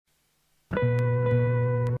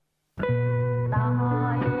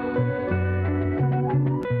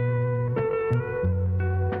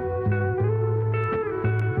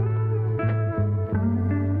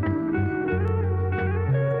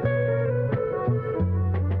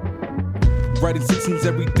writing 16s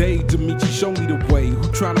every day. Dimitri, show me the way. Who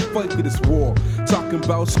tryna fight for this war? Talking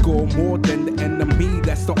about score more than the enemy.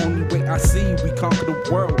 That's the only way I see we conquer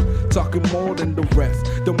the world. Talking more than the rest.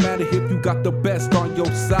 Don't matter if you got the best on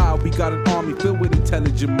your side. We got an army filled with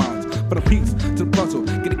intelligent minds. From the piece to the puzzle,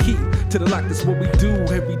 get a key to the lock. That's what we do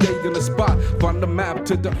every day on the spot. Find the map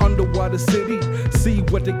to the underwater city. See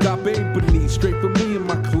what they got, babe, beneath. Straight for me and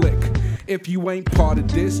my clique. If you ain't part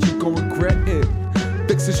of this, you gon' regret it.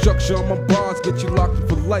 Fix the structure on my bars, get you locked in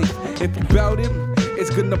for life. If you bout it, it's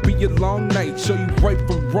gonna be a long night. Show you right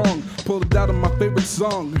from wrong. Pull it out of my favorite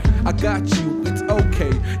song. I got you, it's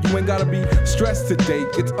okay. You ain't gotta be stressed today,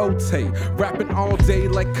 it's okay. Rapping all day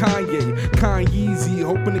like Kanye. Kanyeezy,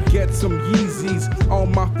 hoping to get some Yeezys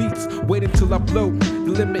on my feet. Wait until I blow.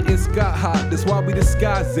 The limit is sky high, that's why we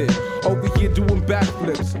disguise it. Over here doing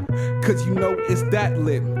backflips, cause you know it's that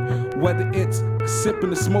lit. Whether it's sipping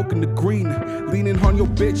the smoke in the green, leaning on your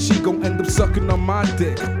bitch, she gon' end up sucking on my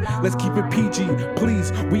dick. Let's keep it PG,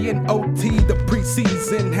 please. We in OT, the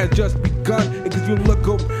preseason has just begun. And cause you look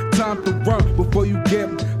up, time to run before you get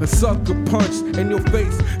a sucker punch in your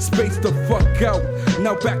face. Space the fuck out.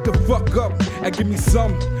 Now back the fuck up and give me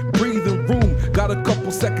some breathing room. Got a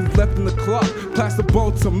couple seconds left in the clock. Pass the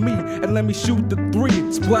ball to me and let me shoot the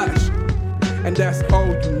 3. Splash. And that's all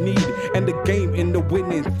you need. And the game in the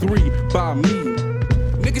winning 3 by me.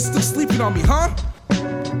 Niggas still sleeping on me, huh?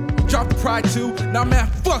 Drop the pride too. Now man,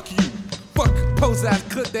 fuck you. Fuck pose ass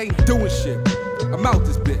clip, they ain't doing shit. I'm out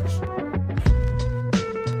this bitch.